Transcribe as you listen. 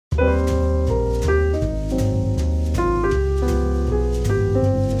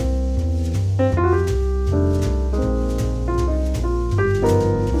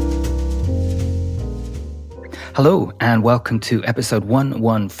Hello, and welcome to episode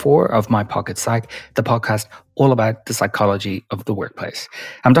 114 of My Pocket Psych, the podcast all about the psychology of the workplace.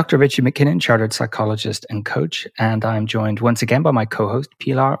 I'm Dr. Richard McKinnon, chartered psychologist and coach, and I'm joined once again by my co-host,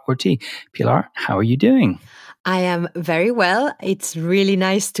 Pilar Ortiz. Pilar, how are you doing? I am very well. It's really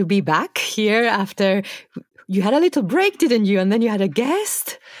nice to be back here after you had a little break, didn't you? And then you had a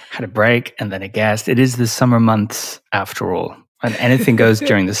guest. Had a break and then a guest. It is the summer months after all, and anything goes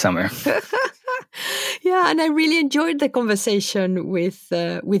during the summer. Yeah, and I really enjoyed the conversation with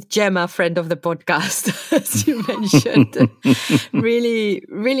Gemma, friend of the podcast, as you mentioned. Really,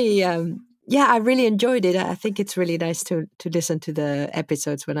 I really enjoyed it. I think it's really nice to listen to the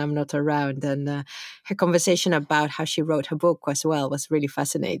episodes when I'm not around. And her conversation about how she wrote her book as well was really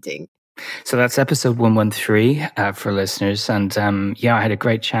fascinating. So that's episode 113 for listeners. And I had a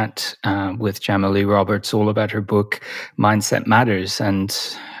great chat with Gemma Lee Roberts all about her book, Mindset Matters. And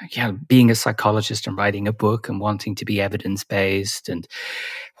being a psychologist and writing a book and wanting to be evidence-based and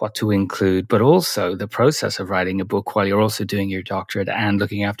what to include, but also the process of writing a book while you're also doing your doctorate and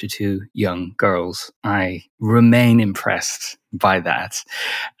looking after two young girls. I remain impressed by that.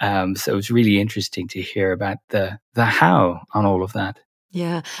 So it was really interesting to hear about the how on all of that.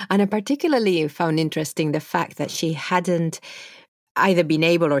 Yeah, and I particularly found interesting the fact that she hadn't either been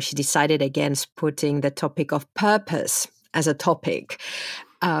able or she decided against putting the topic of purpose as a topic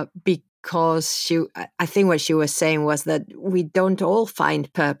because I think what she was saying was that we don't all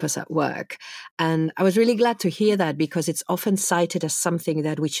find purpose at work. And I was really glad to hear that because it's often cited as something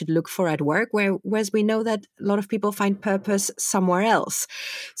that we should look for at work, whereas we know that a lot of people find purpose somewhere else.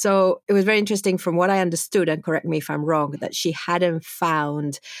 So it was very interesting from what I understood, and correct me if I'm wrong, that she hadn't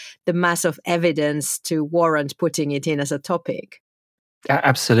found the mass of evidence to warrant putting it in as a topic.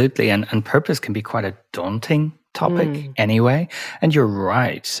 Absolutely. And purpose can be quite a daunting topic anyway. And you're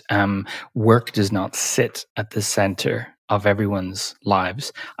right. Work does not sit at the center of everyone's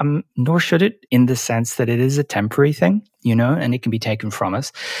lives, nor should it, in the sense that it is a temporary thing, and it can be taken from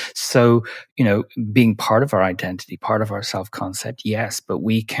us. So, being part of our identity, part of our self-concept, yes, but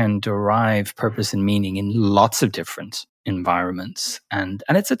we can derive purpose and meaning in lots of different environments. And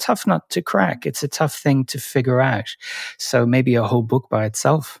it's a tough nut to crack. It's a tough thing to figure out. So maybe a whole book by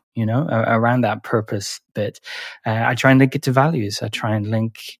itself, around that purpose bit. I try and link it to values. I try and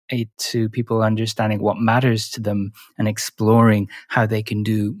link it to people understanding what matters to them and exploring how they can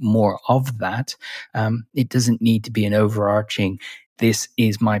do more of that. It doesn't need to be an overarching, this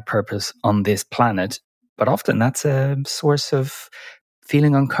is my purpose on this planet. But often that's a source of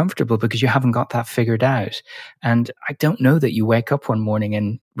feeling uncomfortable because you haven't got that figured out. And I don't know that you wake up one morning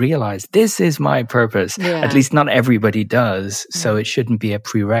and realize this is my purpose. Yeah. At least not everybody does. So it shouldn't be a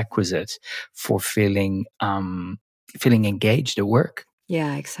prerequisite for feeling engaged at work.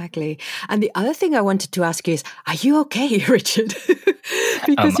 Yeah, exactly. And the other thing I wanted to ask you is, are you okay, Richard?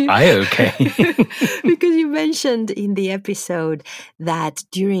 I okay? Because you mentioned in the episode that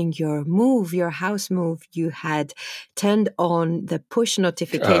during your house move, you had turned on the push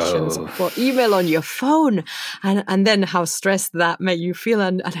notifications for email on your phone, and then how stressed that made you feel.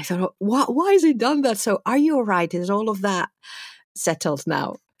 And I thought, why has he done that? So are you all right? Is all of that settled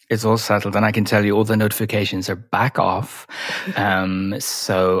now? It's all settled, and I can tell you all the notifications are back off.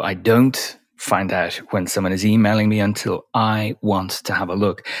 So I don't find out when someone is emailing me until I want to have a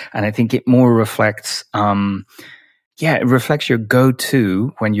look. And I think it more reflects, it reflects your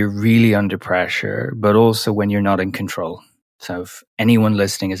go-to when you're really under pressure, but also when you're not in control. So if anyone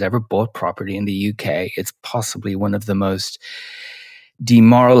listening has ever bought property in the UK, it's possibly one of the most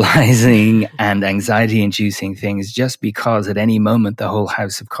demoralizing and anxiety-inducing things, just because at any moment the whole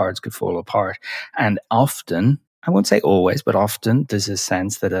house of cards could fall apart. And often, I won't say always, but often there's a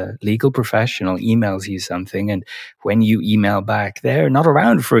sense that a legal professional emails you something, and when you email back, they're not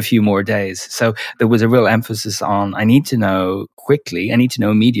around for a few more days. So there was a real emphasis on, I need to know quickly, I need to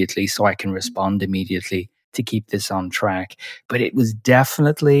know immediately so I can respond immediately to keep this on track. But it was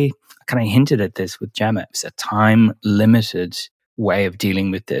definitely, I kind of hinted at this with Gemma, it was a time-limited way of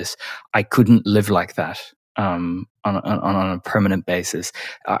dealing with this. I couldn't live like that on a permanent basis.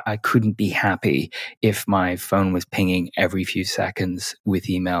 I couldn't be happy if my phone was pinging every few seconds with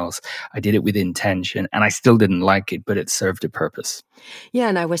emails. I did it with intention, and I still didn't like it, but it served a purpose. Yeah,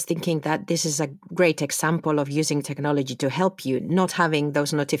 and I was thinking that this is a great example of using technology to help you. Not having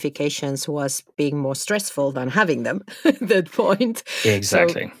those notifications was being more stressful than having them at that point.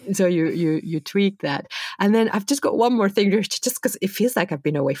 Exactly. So you tweak that. And then I've just got one more thing, just because it feels like I've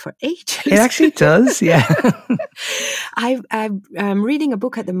been away for ages. It actually does, yeah. I'm reading a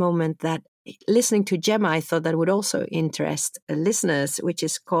book at the moment that, listening to Gemma, I thought that would also interest listeners, which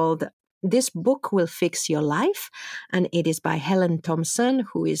is called This book will fix your life, and it is by Helen Thompson,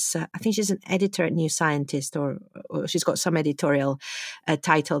 who is, I think she's an editor at New Scientist, or she's got some editorial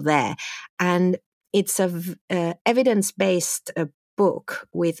title there. And it's a evidence-based book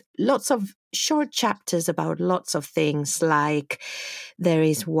with lots of short chapters about lots of things, like there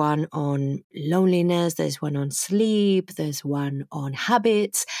is one on loneliness, there's one on sleep, there's one on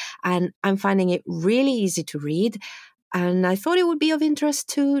habits, and I'm finding it really easy to read. And I thought it would be of interest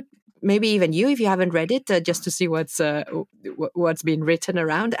to maybe even you, if you haven't read it, just to see what's been written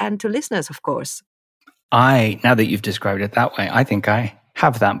around, and to listeners, of course. Now that you've described it that way, I think I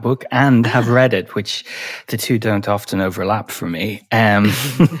have that book and have read it, which the two don't often overlap for me.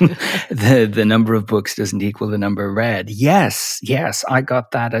 The number of books doesn't equal the number read. Yes, I got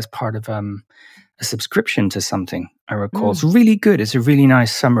that as part of a subscription to something, I recall. It's really good. It's a really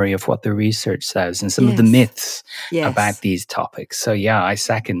nice summary of what the research says and some of the myths about these topics. So yeah, I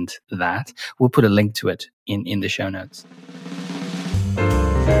second that. We'll put a link to it in the show notes.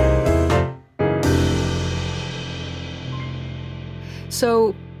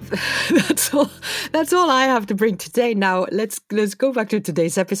 So that's all I have to bring today. Now let's go back to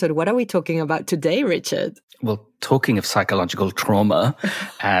today's episode. What are we talking about today, Richard? Well, talking of psychological trauma,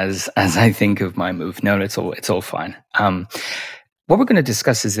 as I think of my move, no, it's all fine. What we're going to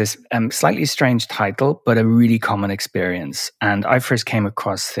discuss is this slightly strange title, but a really common experience. And I first came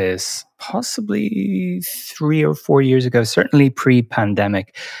across this possibly 3 or 4 years ago, certainly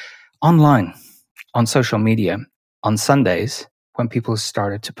pre-pandemic, online, on social media, on Sundays, when people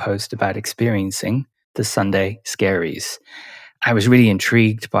started to post about experiencing the Sunday scaries. I was really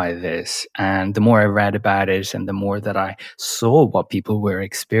intrigued by this, and the more I read about it and the more that I saw what people were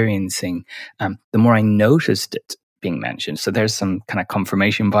experiencing, the more I noticed it being mentioned. So there's some kind of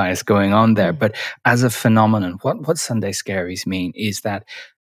confirmation bias going on there. But as a phenomenon, what Sunday scaries mean is that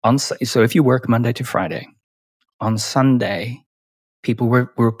so if you work Monday to Friday, on Sunday, people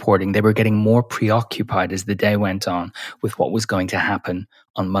were reporting they were getting more preoccupied as the day went on with what was going to happen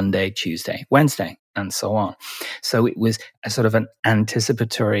on Monday, Tuesday, Wednesday, and so on. So it was a sort of an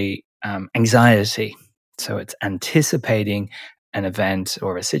anticipatory anxiety. So it's anticipating an event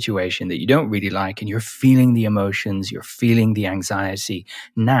or a situation that you don't really like, and you're feeling the emotions, you're feeling the anxiety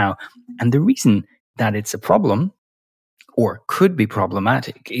now. And the reason that it's a problem, or could be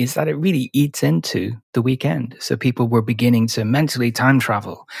problematic, is that it really eats into the weekend. So people were beginning to mentally time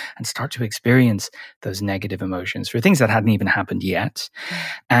travel and start to experience those negative emotions for things that hadn't even happened yet.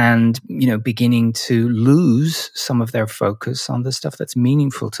 And, beginning to lose some of their focus on the stuff that's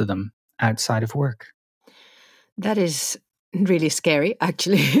meaningful to them outside of work. That is really scary,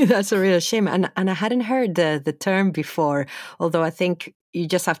 actually. That's a real shame. And I hadn't heard the term before, although I think you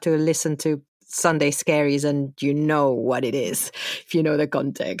just have to listen to Sunday scaries and you know what it is, if you know the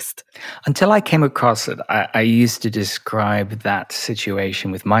context. Until I came across it, I used to describe that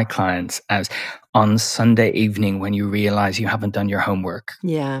situation with my clients as on Sunday evening when you realize you haven't done your homework.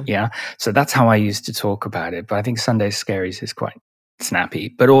 Yeah. So that's how I used to talk about it. But I think Sunday scaries is quite snappy,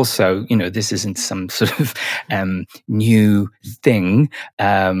 but also, this isn't some sort of new thing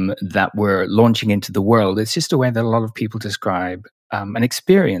that we're launching into the world. It's just a way that a lot of people describe an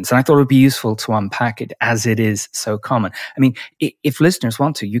experience. And I thought it would be useful to unpack it as it is so common. I mean, if listeners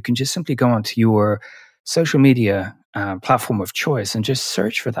want to, you can just simply go onto your social media platform of choice and just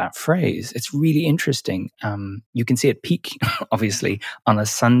search for that phrase. It's really interesting. You can see it peak, obviously, on a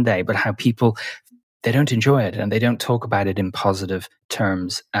Sunday, but how people, they don't enjoy it and they don't talk about it in positive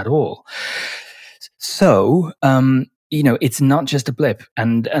terms at all. So, it's not just a blip.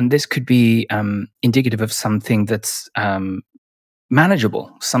 And this could be indicative of something that's manageable,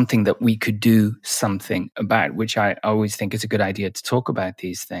 something that we could do something about, which I always think is a good idea to talk about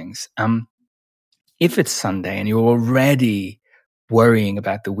these things. If it's Sunday and you're already worrying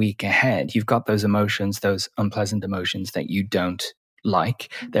about the week ahead, you've got those emotions, those unpleasant emotions that you don't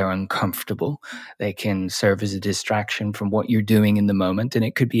like. They're uncomfortable. They can serve as a distraction from what you're doing in the moment. And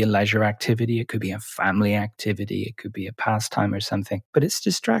it could be a leisure activity. It could be a family activity. It could be a pastime or something, but it's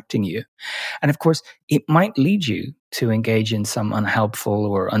distracting you. And of course, it might lead you to engage in some unhelpful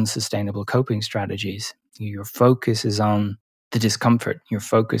or unsustainable coping strategies. Your focus is on the discomfort. Your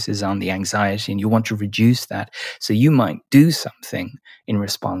focus is on the anxiety, and you want to reduce that. So you might do something in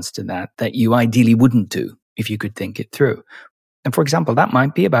response to that you ideally wouldn't do if you could think it through. And for example, that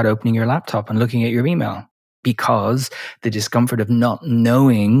might be about opening your laptop and looking at your email, because the discomfort of not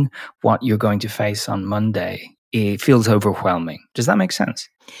knowing what you're going to face on Monday, it feels overwhelming. Does that make sense?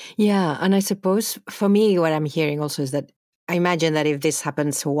 Yeah. And I suppose for me, what I'm hearing also is that I imagine that if this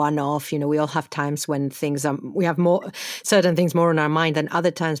happens one-off, we all have times when we have certain things more on our mind than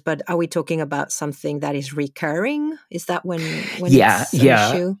other times. But are we talking about something that is recurring? Is that when it's an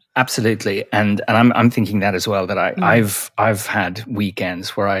issue? Absolutely. And I'm thinking that as well. That I've had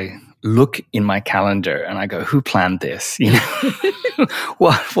weekends where I look in my calendar and I go, who planned this?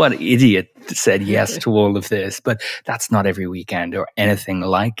 What idiot said yes to all of this? But that's not every weekend or anything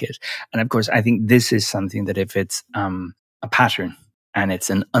like it. And of course, I think this is something that if it's a pattern and it's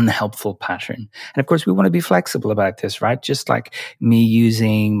an unhelpful pattern. And of course, we want to be flexible about this, right? Just like me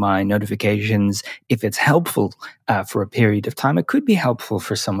using my notifications, if it's helpful for a period of time, it could be helpful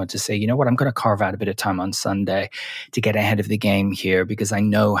for someone to say, you know what, I'm going to carve out a bit of time on Sunday to get ahead of the game here because I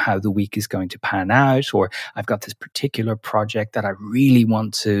know how the week is going to pan out, or I've got this particular project that I really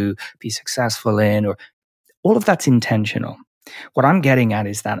want to be successful in, or all of that's intentional. What I'm getting at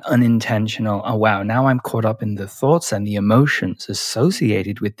is that unintentional, oh wow, now I'm caught up in the thoughts and the emotions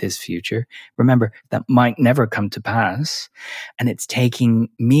associated with this future. Remember, that might never come to pass. And it's taking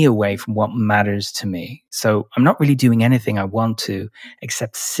me away from what matters to me. So I'm not really doing anything I want to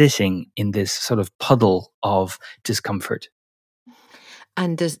except sitting in this sort of puddle of discomfort.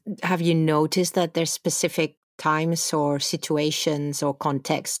 And have you noticed that there's specific times or situations or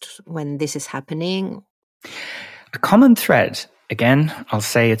contexts when this is happening? A common thread, again, I'll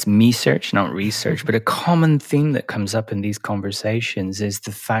say it's me search, not research, but a common theme that comes up in these conversations is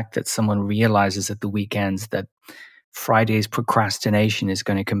the fact that someone realizes at the weekends that Friday's procrastination is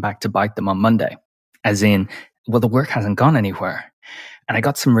going to come back to bite them on Monday. As in, well, the work hasn't gone anywhere. And I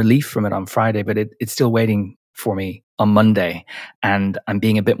got some relief from it on Friday, but it's still waiting for me on Monday. And I'm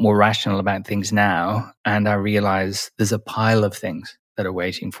being a bit more rational about things now. And I realize there's a pile of things that are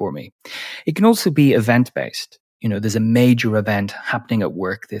waiting for me. It can also be event-based. There's a major event happening at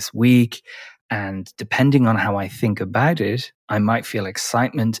work this week. And depending on how I think about it, I might feel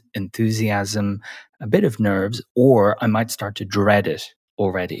excitement, enthusiasm, a bit of nerves, or I might start to dread it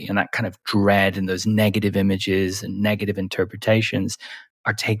already. And that kind of dread and those negative images and negative interpretations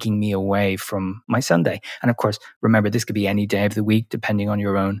are taking me away from my Sunday. And of course, remember, this could be any day of the week, depending on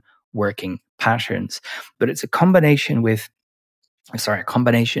your own working patterns. But it's a combination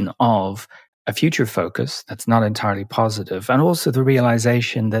of a future focus that's not entirely positive, and also the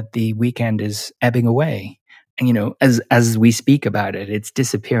realization that the weekend is ebbing away. And, as we speak about it, it's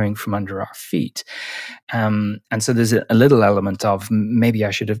disappearing from under our feet. And so there's a little element of maybe I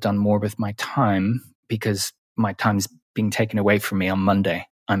should have done more with my time because my time's being taken away from me on Monday.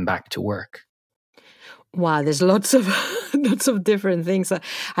 I'm back to work. Wow, there's lots of different things.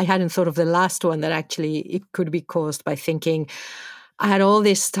 I hadn't thought of the last one, that actually it could be caused by thinking I had all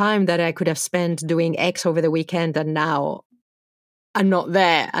this time that I could have spent doing X over the weekend, and now I'm not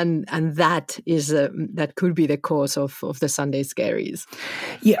there, and that is that could be the cause of the Sunday scaries.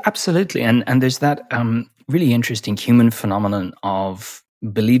 Yeah, absolutely, and there's that really interesting human phenomenon of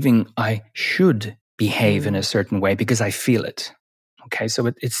believing I should behave in a certain way because I feel it. Okay,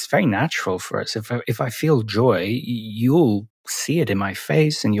 so it's very natural for us. If I feel joy, you'll see it in my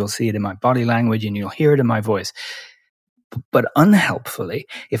face, and you'll see it in my body language, and you'll hear it in my voice. But unhelpfully,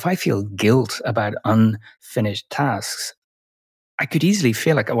 if I feel guilt about unfinished tasks, I could easily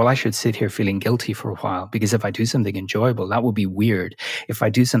feel like, well, I should sit here feeling guilty for a while, because if I do something enjoyable, that will be weird. If I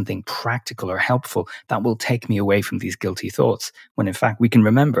do something practical or helpful, that will take me away from these guilty thoughts. When in fact, we can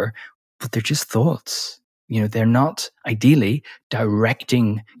remember, but they're just thoughts. They're not ideally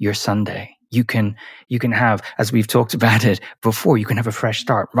directing your Sunday. You can have, as we've talked about it before, you can have a fresh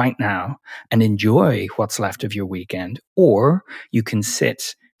start right now and enjoy what's left of your weekend, or you can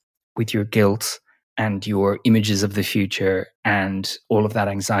sit with your guilt and your images of the future and all of that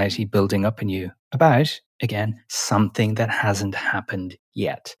anxiety building up in you about, again, something that hasn't happened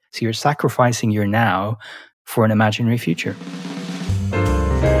yet. So you're sacrificing your now for an imaginary future.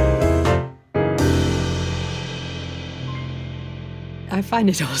 I find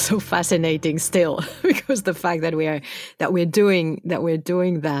it also fascinating still, because the fact that we're doing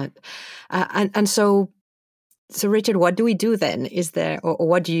that, and so Richard, what do we do then? Is there, or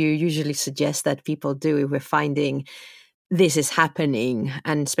what do you usually suggest that people do if we're finding this is happening,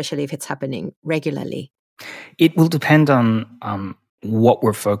 and especially if it's happening regularly? It will depend on what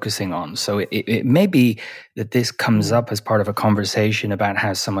we're focusing on. So it may be that this comes up as part of a conversation about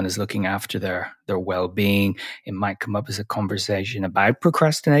how someone is looking after their well-being. It might come up as a conversation about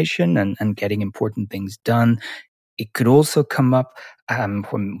procrastination and getting important things done. It could also come up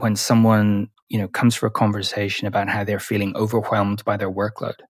when someone comes for a conversation about how they're feeling overwhelmed by their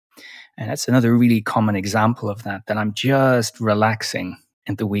workload. And that's another really common example of that I'm just relaxing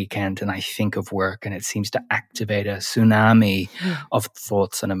in the weekend and I think of work, and it seems to activate a tsunami of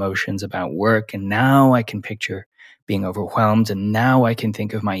thoughts and emotions about work. And now I can picture being overwhelmed. And now I can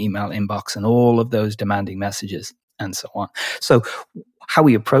think of my email inbox and all of those demanding messages and so on. So how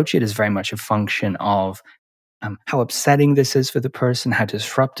we approach it is very much a function of how upsetting this is for the person, how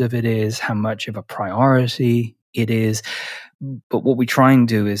disruptive it is, how much of a priority it is. But what we try and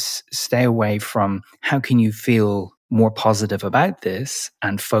do is stay away from how can you feel more positive about this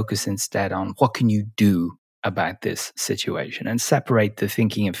and focus instead on what can you do about this situation, and separate the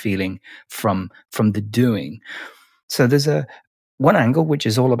thinking and feeling from the doing. So there's one angle which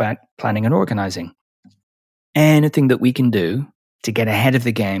is all about planning and organizing. Anything that we can do to get ahead of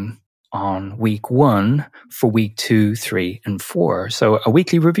the game on week 1 for week 2, 3, and 4. So a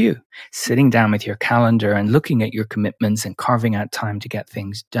weekly review, sitting down with your calendar and looking at your commitments and carving out time to get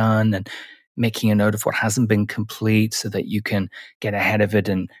things done and making a note of what hasn't been complete so that you can get ahead of it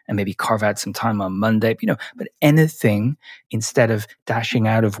and maybe carve out some time on Monday. But anything, instead of dashing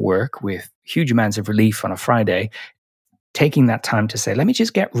out of work with huge amounts of relief on a Friday, taking that time to say, let me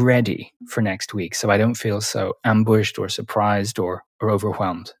just get ready for next week so I don't feel so ambushed or surprised or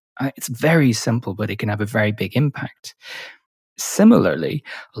overwhelmed. It's very simple, but it can have a very big impact. Similarly,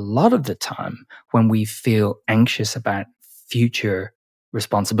 a lot of the time when we feel anxious about future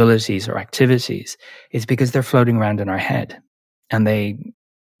responsibilities or activities, it's because they're floating around in our head and they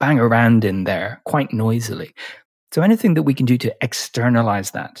bang around in there quite noisily. So anything that we can do to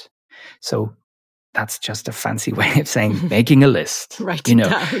externalize that. So that's just a fancy way of saying making a list. Write it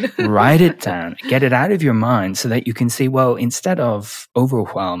down. Write it down. Get it out of your mind so that you can see, well, instead of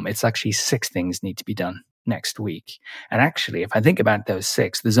overwhelm, it's actually 6 things need to be done next week. And actually, if I think about those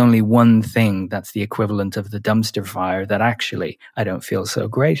 6, there's only one thing that's the equivalent of the dumpster fire that actually I don't feel so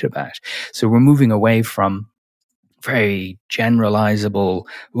great about. So we're moving away from very generalizable,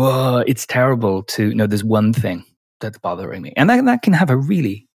 whoa, it's terrible, to, no, there's one thing that's bothering me. And that can have a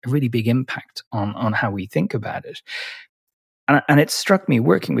really big impact on how we think about it. And it struck me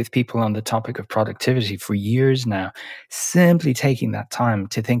working with people on the topic of productivity for years now, simply taking that time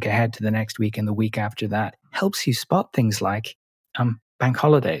to think ahead to the next week and the week after that helps you spot things like bank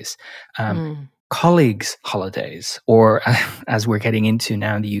holidays, colleagues' holidays, or as we're getting into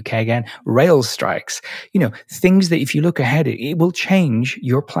now in the UK again, rail strikes, things that if you look ahead, it will change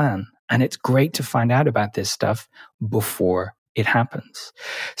your plan. And it's great to find out about this stuff before it happens.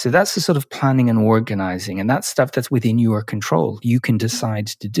 So that's the sort of planning and organizing, and that's stuff that's within your control. You can decide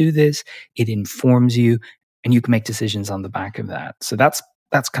to do this, it informs you, and you can make decisions on the back of that. So that's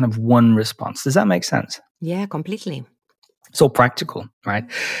kind of one response. Does that make sense? Yeah, completely. It's all practical, right?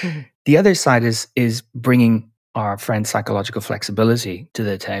 Mm-hmm. The other side is bringing our friend psychological flexibility to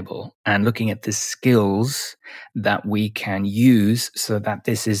the table and looking at the skills that we can use so that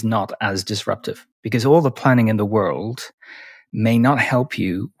this is not as disruptive. Because all the planning in the world may not help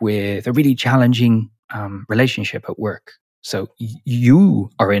you with a really challenging relationship at work. So you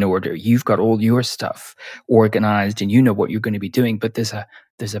are in order. You've got all your stuff organized and you know what you're going to be doing, but there's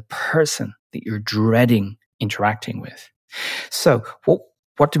a person that you're dreading interacting with. So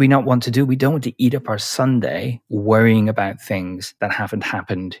what do we not want to do? We don't want to eat up our Sunday worrying about things that haven't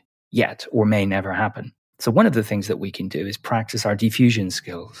happened yet or may never happen. So one of the things that we can do is practice our diffusion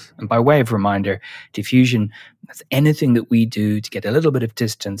skills. And by way of reminder, diffusion, that's anything that we do to get a little bit of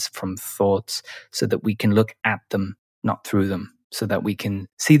distance from thoughts so that we can look at them, not through them, so that we can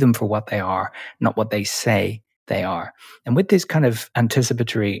see them for what they are, not what they say they are. And with this kind of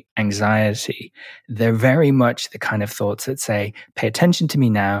anticipatory anxiety, they're very much the kind of thoughts that say, pay attention to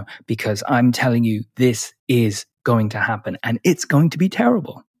me now because I'm telling you this is going to happen and it's going to be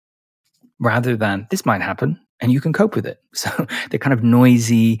terrible. Rather than this might happen and you can cope with it. So they're kind of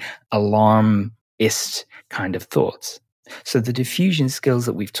noisy, alarmist kind of thoughts. So the diffusion skills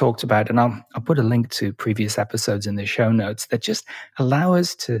that we've talked about, and I'll put a link to previous episodes in the show notes that just allow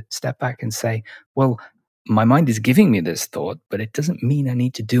us to step back and say, well, my mind is giving me this thought, but it doesn't mean I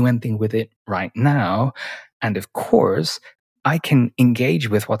need to do anything with it right now. And of course, I can engage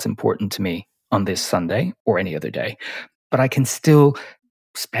with what's important to me on this Sunday or any other day, but I can still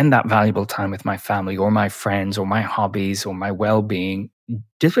spend that valuable time with my family or my friends or my hobbies or my well-being.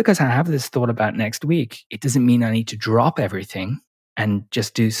 Just because I have this thought about next week, it doesn't mean I need to drop everything and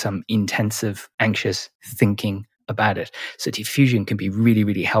just do some intensive, anxious thinking about it. So diffusion can be really,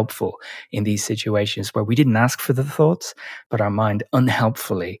 really helpful in these situations where we didn't ask for the thoughts, but our mind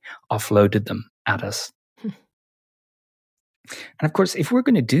unhelpfully offloaded them at us. And of course, if we're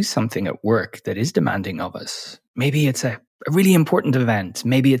going to do something at work that is demanding of us, maybe it's a a really important event.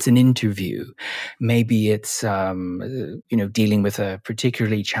 Maybe it's an interview. Maybe it's, dealing with a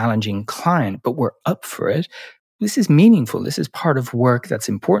particularly challenging client, but we're up for it. This is meaningful. This is part of work that's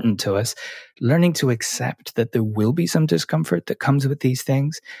important to us. Learning to accept that there will be some discomfort that comes with these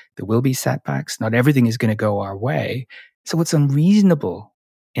things. There will be setbacks. Not everything is going to go our way. So it's unreasonable,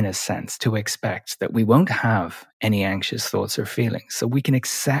 in a sense, to expect that we won't have any anxious thoughts or feelings. So we can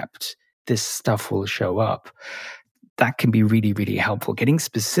accept this stuff will show up. That can be really, really helpful. Getting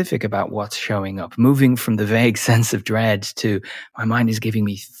specific about what's showing up, moving from the vague sense of dread to my mind is giving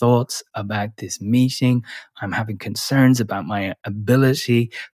me thoughts about this meeting. I'm having concerns about my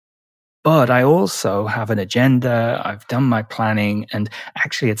ability, but I also have an agenda. I've done my planning and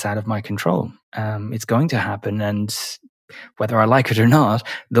actually it's out of my control. It's going to happen. And whether I like it or not,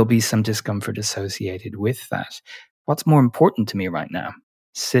 there'll be some discomfort associated with that. What's more important to me right now?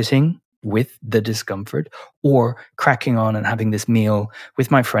 Sitting with the discomfort or cracking on and having this meal with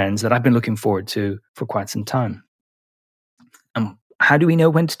my friends that I've been looking forward to for quite some time. How do we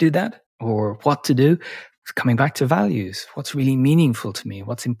know when to do that or what to do? It's coming back to values. What's really meaningful to me?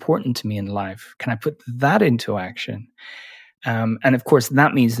 What's important to me in life? Can I put that into action? And of course,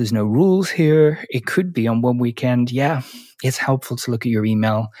 that means there's no rules here. It could be on one weekend. Yeah, it's helpful to look at your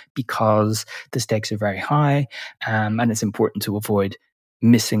email because the stakes are very high, and it's important to avoid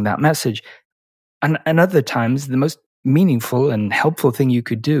missing that message. And other times, the most meaningful and helpful thing you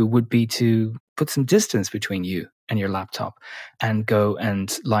could do would be to put some distance between you and your laptop and go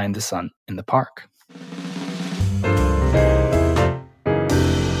and lie in the sun in the park.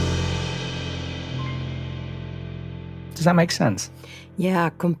 Does that make sense? Yeah,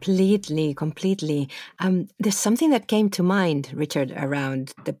 completely. There's something that came to mind, Richard,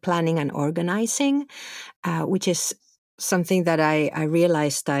 around the planning and organizing, which is something that I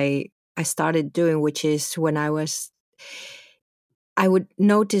realized I started doing, which is when I would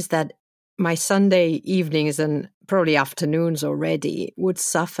notice that my Sunday evenings and probably afternoons already would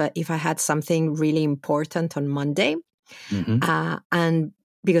suffer if I had something really important on Monday. Mm-hmm. And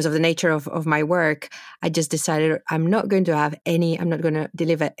because of the nature of my work, I just decided I'm not going to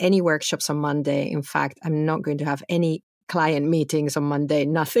deliver any workshops on Monday. In fact, I'm not going to have any client meetings on Monday,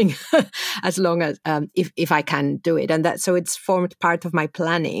 nothing, as long as, if I can do it. And so it's formed part of my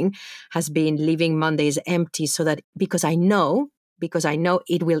planning, has been leaving Mondays empty so that, because I know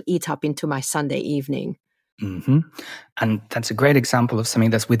it will eat up into my Sunday evening. Mm-hmm. And that's a great example of something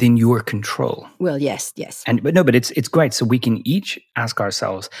that's within your control. Well, yes. But it's great. So we can each ask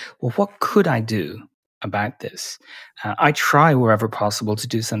ourselves, well, what could I do about this? I try wherever possible to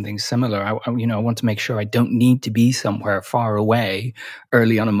do something similar. I want to make sure I don't need to be somewhere far away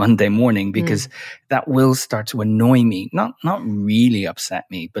early on a Monday morning because that will start to annoy me. Not really upset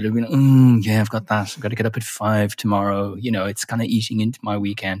me, but it'll be like, I've got that. I've got to get up at 5 tomorrow. It's kind of eating into my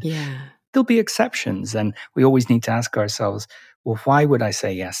weekend. Yeah. There'll be exceptions, and we always need to ask ourselves, well, why would I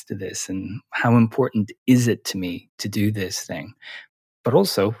say yes to this? And how important is it to me to do this thing? But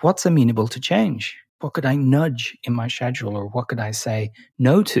also, what's amenable to change? What could I nudge in my schedule, or what could I say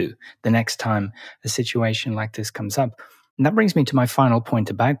no to the next time a situation like this comes up? And that brings me to my final point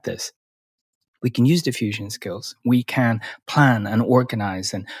about this. We can use diffusion skills. We can plan and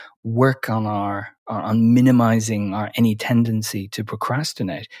organize and work on minimizing any tendency to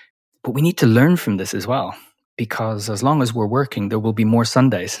procrastinate. But we need to learn from this as well, because as long as we're working, there will be more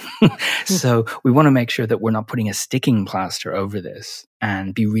Sundays. So we want to make sure that we're not putting a sticking plaster over this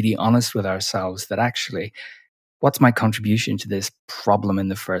and be really honest with ourselves that actually, what's my contribution to this problem in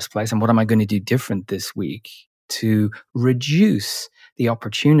the first place? And what am I going to do different this week to reduce the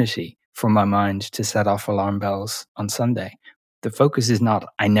opportunity for my mind to set off alarm bells on Sunday? The focus is not,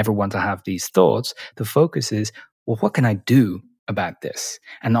 I never want to have these thoughts. The focus is, well, what can I do about this,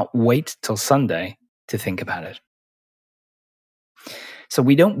 and not wait till Sunday to think about it? So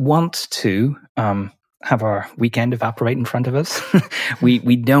we don't want to have our weekend evaporate in front of us.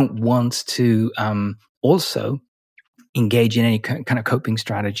 we don't want to also engage in any kind of coping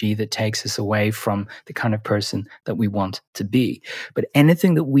strategy that takes us away from the kind of person that we want to be. But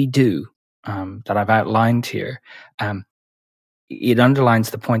anything that we do that I've outlined here, it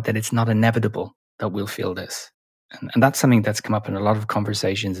underlines the point that it's not inevitable that we'll feel this. And that's something that's come up in a lot of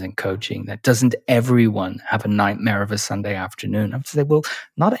conversations in coaching, that doesn't everyone have a nightmare of a Sunday afternoon? I have to say, well,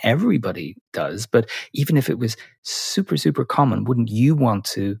 not everybody does, but even if it was super, super common, wouldn't you want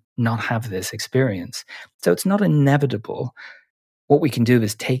to not have this experience? So it's not inevitable. What we can do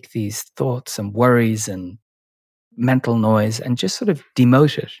is take these thoughts and worries and mental noise and just sort of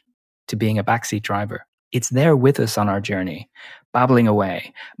demote it to being a backseat driver It's there with us on our journey, babbling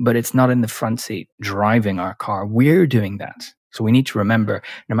away, but it's not in the front seat driving our car. We're doing that. So we need to remember,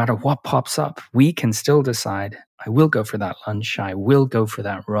 no matter what pops up, we can still decide, I will go for that lunch, I will go for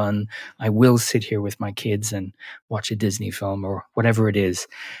that run, I will sit here with my kids and watch a Disney film or whatever it is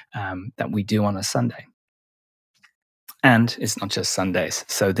that we do on a Sunday. And it's not just Sundays.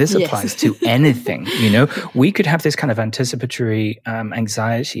 So this applies to anything, We could have this kind of anticipatory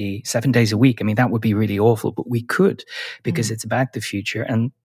anxiety 7 days a week. I mean, that would be really awful, but we could, because it's about the future,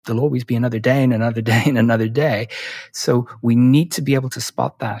 and there'll always be another day and another day and another day. So we need to be able to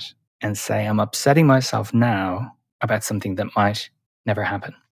spot that and say, I'm upsetting myself now about something that might never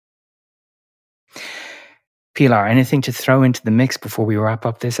happen. Pilar, anything to throw into the mix before we wrap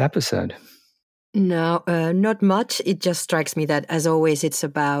up this episode? No, not much. It just strikes me that, as always, it's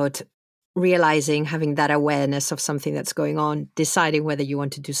about realizing, having that awareness of something that's going on, deciding whether you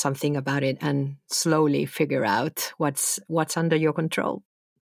want to do something about it, and slowly figure out what's under your control.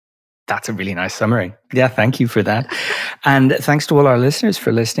 That's a really nice summary. Yeah, thank you for that. And thanks to all our listeners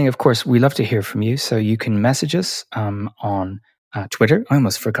for listening. Of course, we love to hear from you. So you can message us on Twitter. I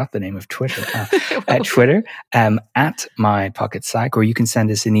almost forgot the name of Twitter. Twitter at MyPocketPsych, or you can send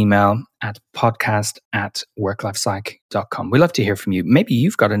us an email at podcast@worklifepsych.com. We love to hear from you. Maybe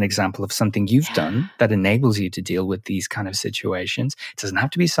you've got an example of something you've done that enables you to deal with these kind of situations. It doesn't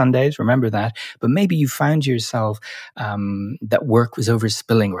have to be Sundays, remember that. But maybe you found yourself that work was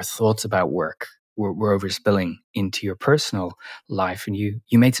overspilling, or thoughts about work were overspilling into your personal life, and you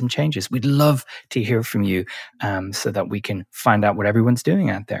made some changes. We'd love to hear from you so that we can find out what everyone's doing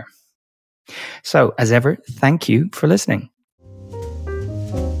out there. So, as ever, thank you for listening.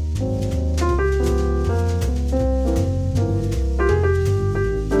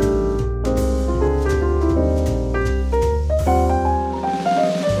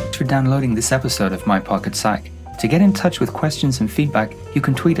 For downloading this episode of My Pocket Psych. To get in touch with questions and feedback, you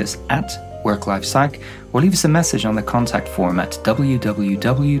can tweet us at WorkLifePsych, or leave us a message on the contact form at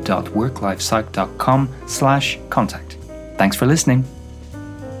www.worklifepsych.com/contact. Thanks for listening.